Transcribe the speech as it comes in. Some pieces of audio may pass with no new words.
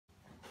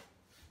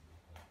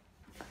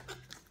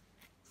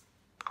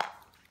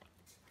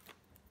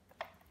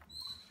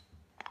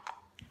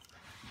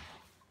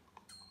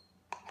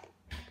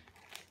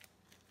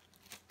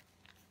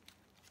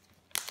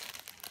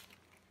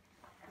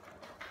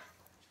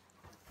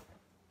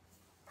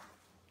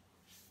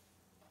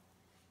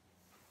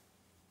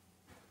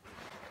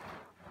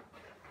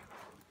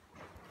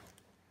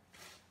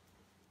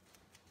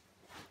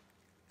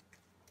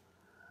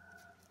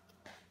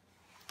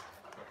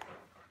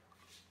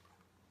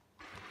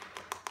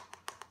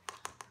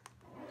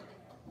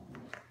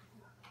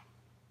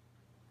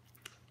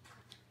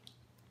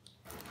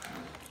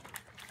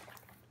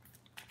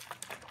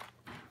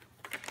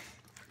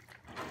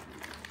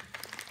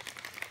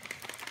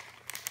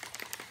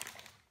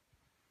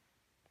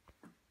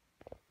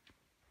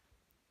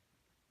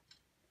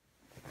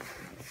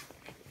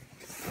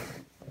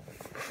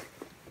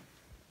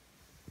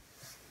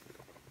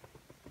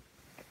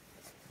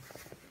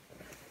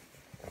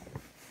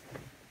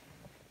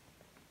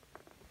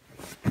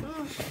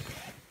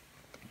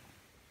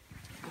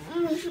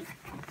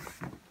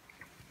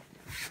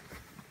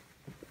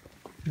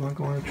You want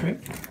to go on a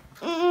trip?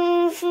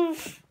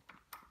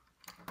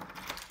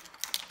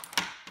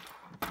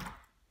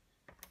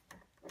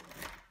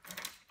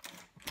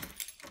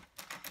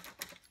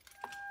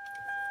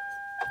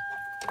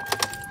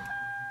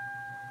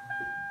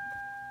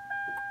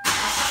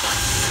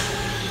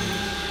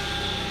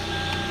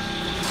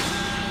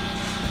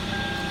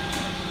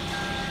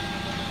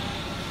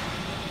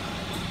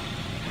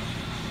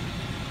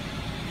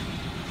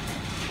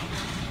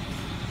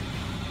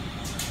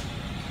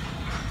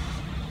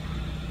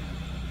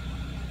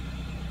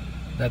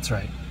 That's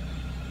right,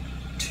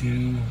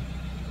 2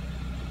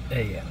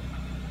 a.m.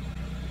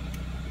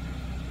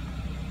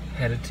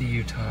 Headed to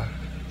Utah,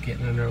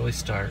 getting an early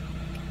start,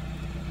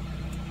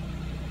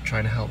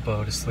 trying to help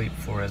Bo to sleep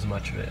for as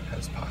much of it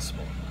as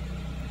possible.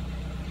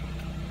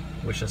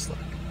 Wish us luck.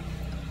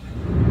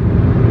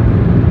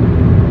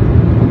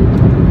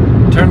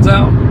 Turns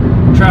out,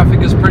 traffic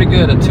is pretty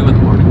good at 2 in the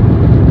morning.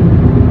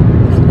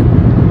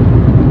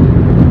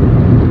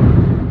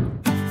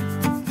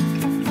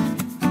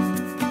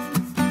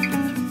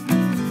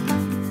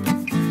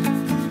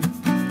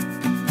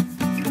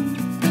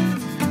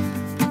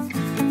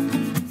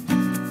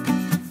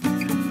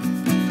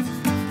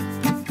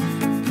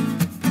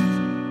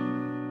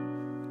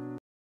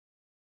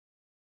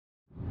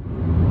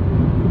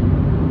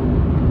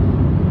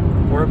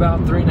 We're about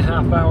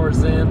 3.5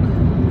 hours in,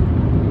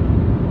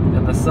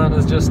 and the sun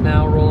is just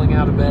now rolling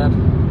out of bed.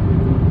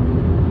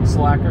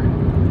 Slacker.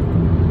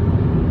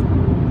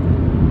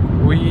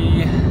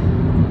 We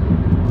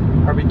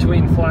are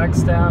between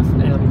Flagstaff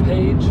and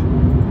Page.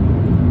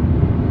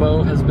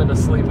 Bo has been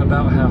asleep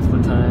about half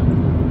the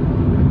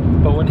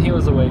time, but when he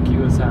was awake, he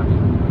was happy.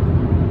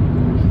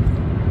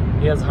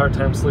 He has a hard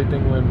time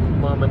sleeping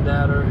when Mom and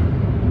Dad are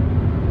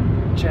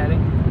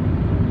chatting.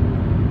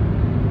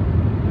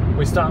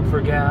 We stopped for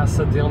gas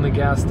at the only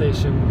gas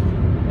station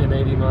in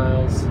 80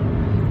 miles,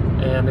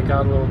 and it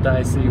got a little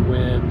dicey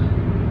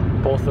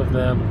when both of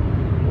them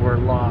were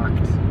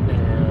locked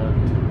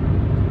and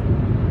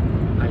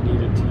I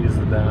needed to use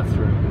the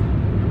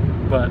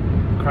bathroom. But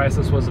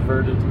crisis was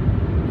averted,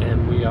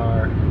 and we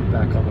are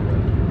back on the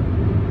road.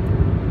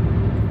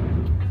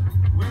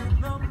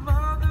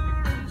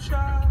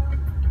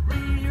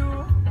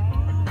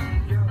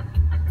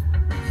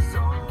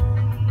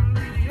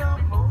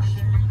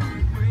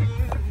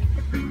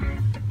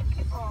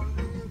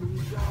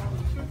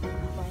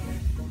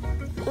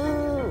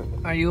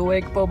 Are you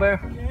awake, Bo Bear?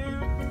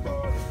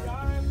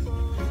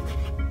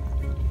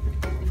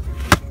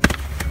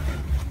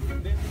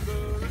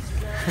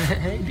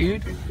 Hey,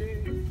 dude.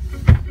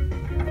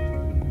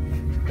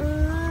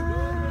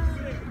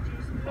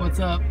 What's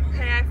up?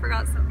 Hey, I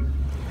forgot something.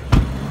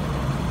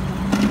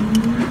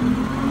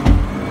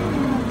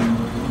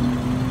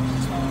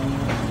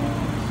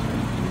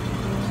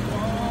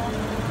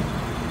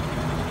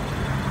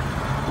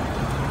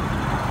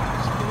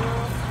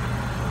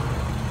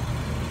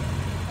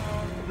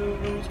 The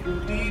roots go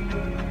deep,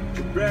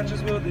 the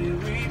branches will they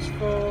reach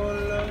for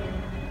love.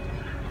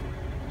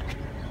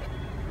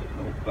 But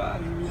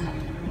nobody really.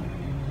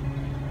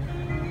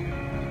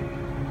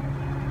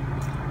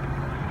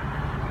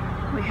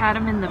 We had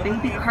him in the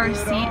baby car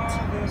seat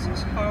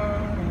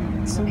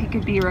so he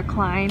could be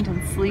reclined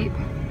and sleep,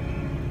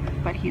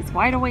 but he's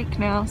wide awake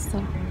now,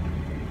 so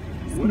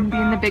he's gonna be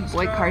in the big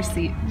boy car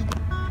seat. It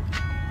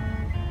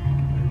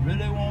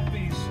really won't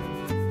be so.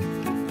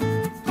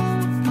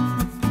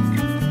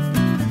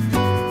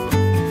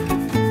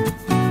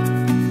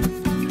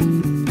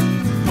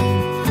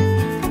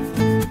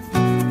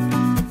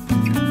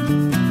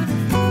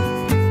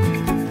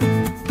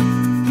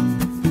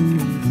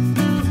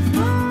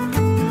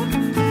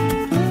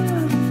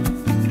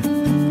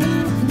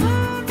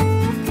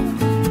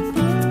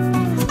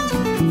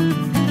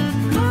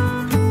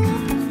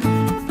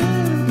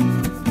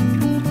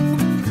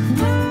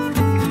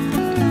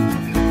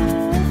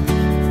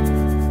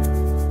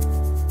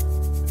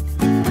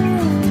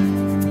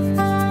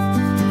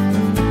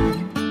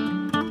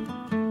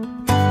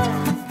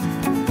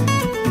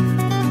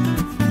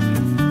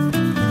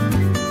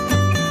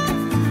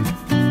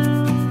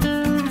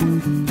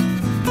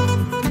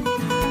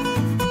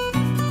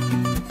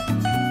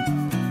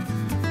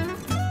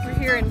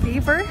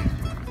 Beaver.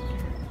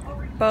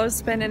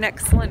 Bo's been an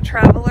excellent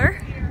traveler.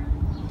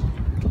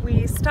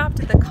 We stopped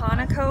at the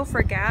Conoco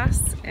for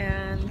gas,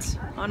 and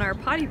on our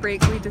potty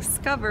break we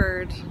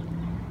discovered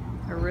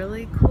a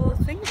really cool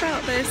thing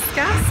about this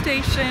gas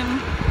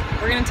station.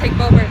 We're gonna take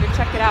Bo Bear to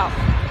check it out.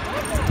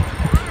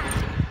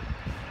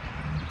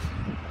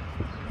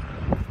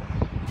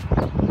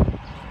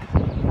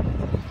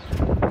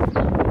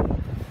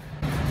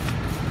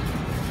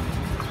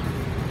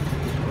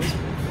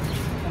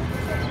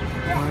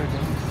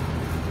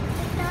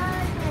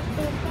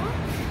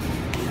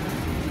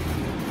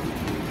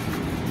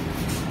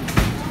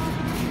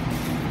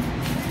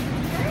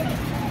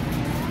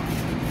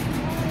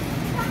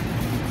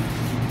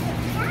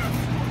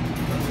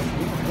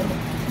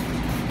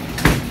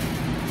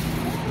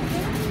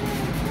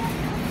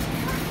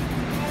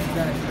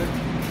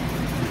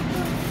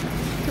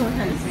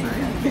 Should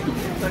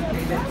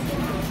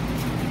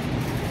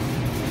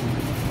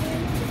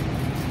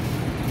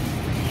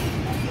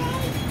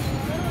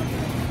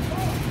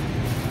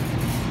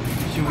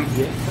we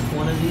get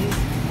one of these?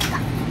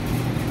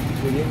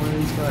 Should we get one of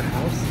these for our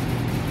house?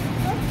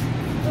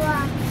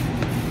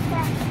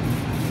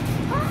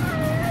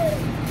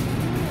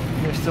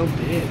 They're so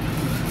big.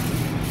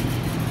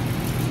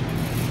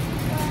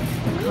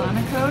 The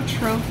Conoco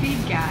Trophy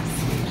gas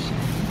station.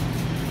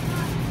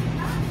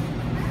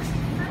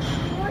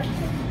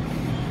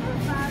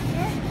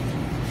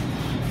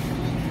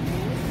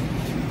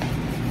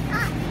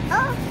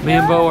 Me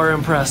and Bo are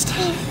impressed.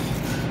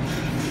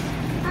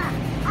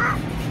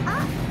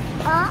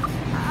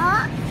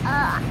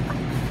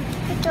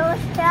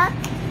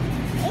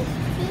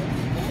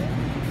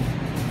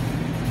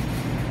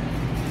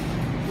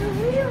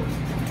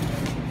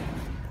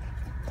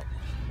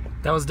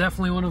 That was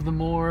definitely one of the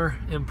more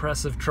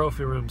impressive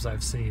trophy rooms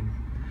I've seen,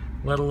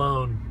 let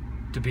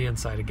alone to be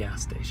inside a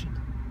gas station.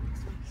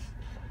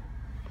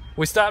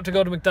 We stopped to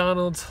go to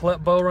McDonald's,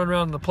 let Bo run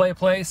around in the play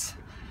place.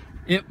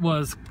 It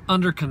was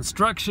under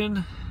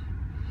construction,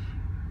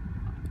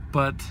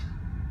 but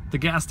the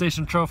gas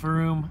station trophy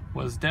room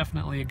was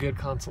definitely a good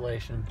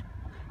consolation,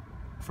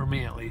 for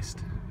me at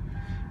least.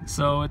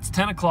 So it's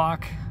 10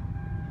 o'clock,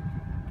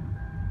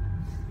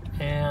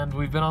 and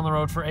we've been on the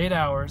road for 8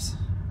 hours.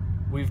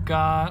 We've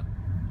got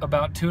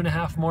about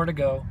 2.5 more to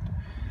go.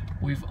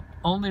 We've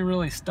only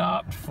really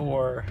stopped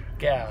for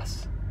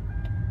gas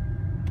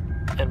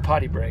and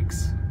potty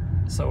breaks,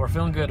 so we're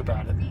feeling good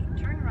about it.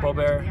 Bo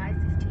Bear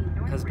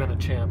has been a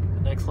champ,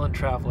 an excellent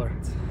traveler.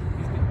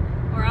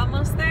 We're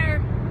almost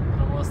there.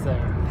 Almost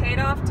there. Paid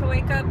off to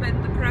wake up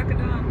at the crack of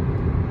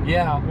dawn.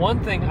 Yeah, one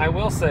thing I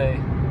will say,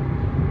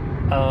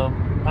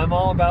 I'm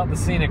all about the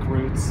scenic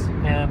routes,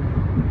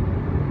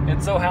 and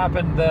it so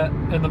happened that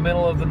in the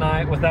middle of the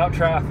night, without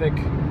traffic,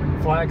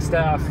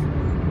 Flagstaff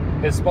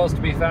is supposed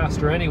to be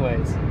faster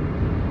anyways.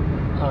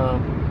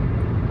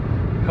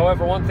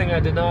 However, one thing I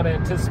did not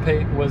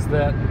anticipate was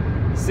that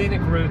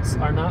scenic routes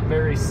are not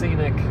very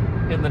scenic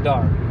in the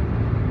dark.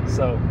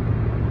 So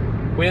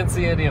we didn't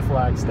see any of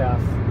Flagstaff,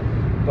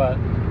 but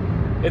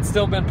it's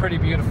still been pretty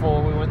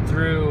beautiful. We went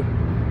through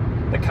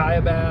the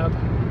Kaibab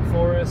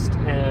Forest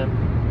and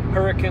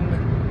Hurricane,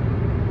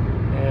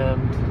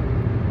 and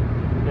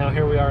now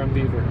here we are in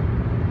Beaver.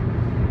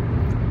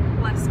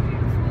 Less beautiful.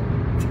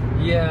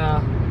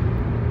 Yeah,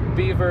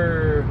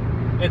 Beaver,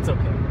 it's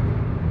okay.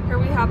 Here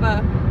we have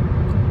a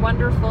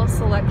wonderful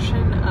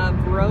selection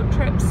of road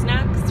trip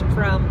snacks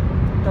from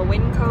the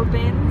Winco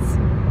bins.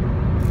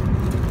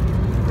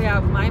 We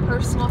have my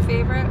personal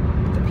favorite,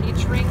 the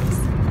peach rings,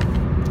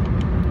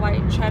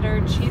 white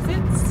cheddar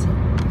Cheez-Its.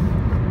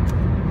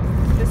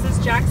 This is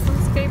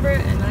Jackson's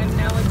favorite, and I'm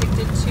now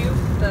addicted to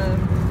the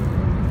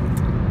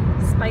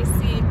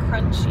spicy,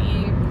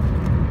 crunchy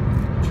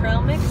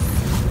trail mix.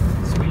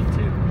 Sweet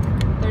too.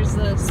 There's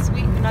a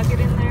sweet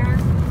nugget in there.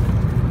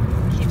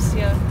 Keeps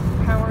you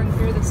powering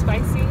through the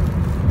spicy.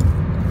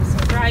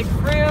 Some dried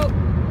fruit,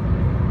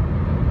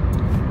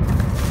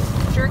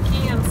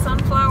 jerky and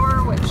sunflower,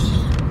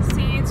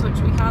 seeds, which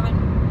we haven't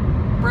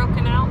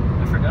broken out.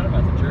 I forgot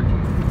about the jerky.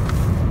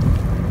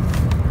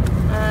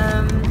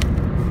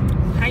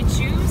 I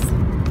choose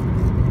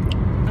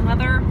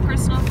another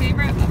personal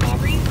favorite of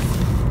Aubrey's.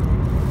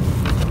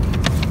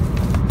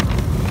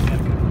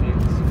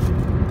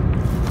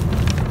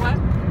 What?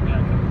 Yeah,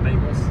 a couple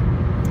bagels.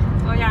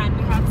 Oh yeah, and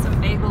we had some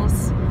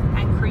bagels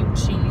and cream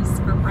cheese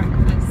for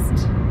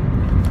breakfast.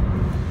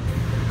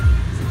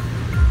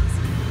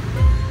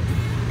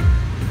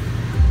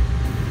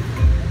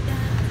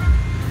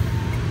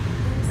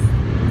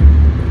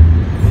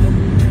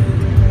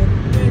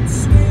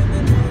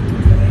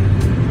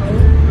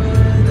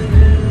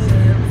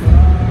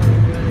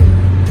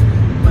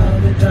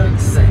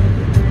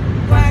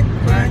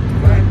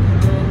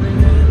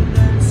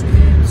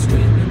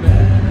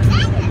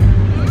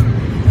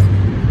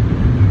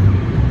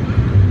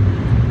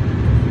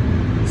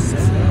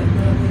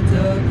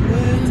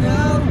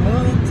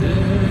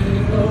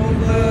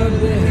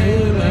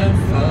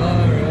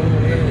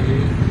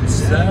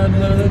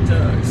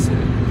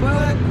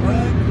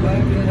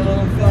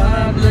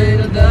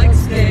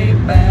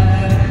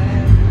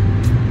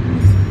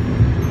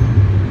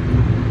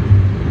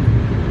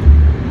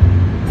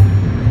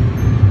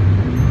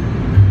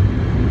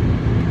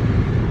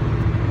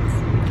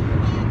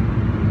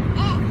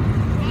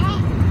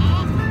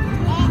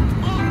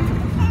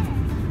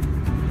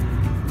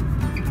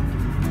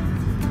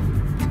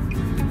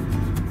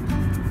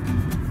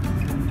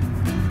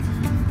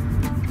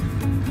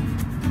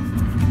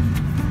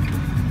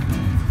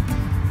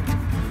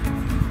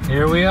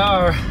 Here we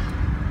are,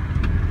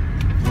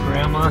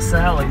 Grandma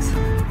Sally's.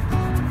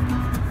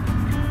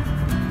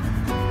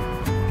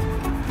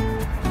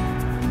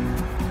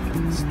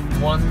 It's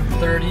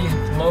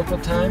 1:30 local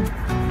time.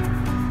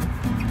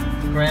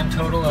 Grand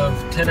total of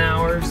 10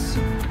 hours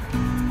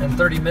and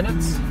 30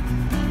 minutes.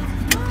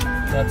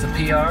 That's a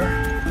PR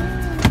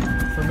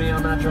for me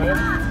on that drive.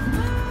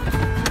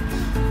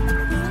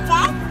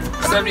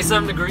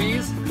 77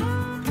 degrees.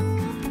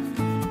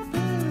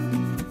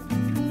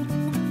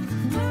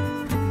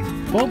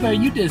 Bo Bear,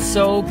 you did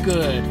so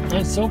good.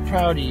 I'm so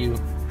proud of you.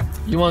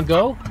 You want to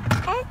go?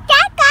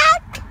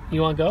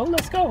 You want to go?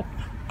 Let's go.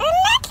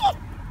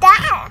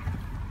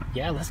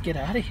 Yeah, let's get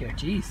out of here.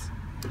 Jeez.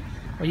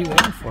 What are you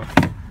waiting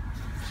for?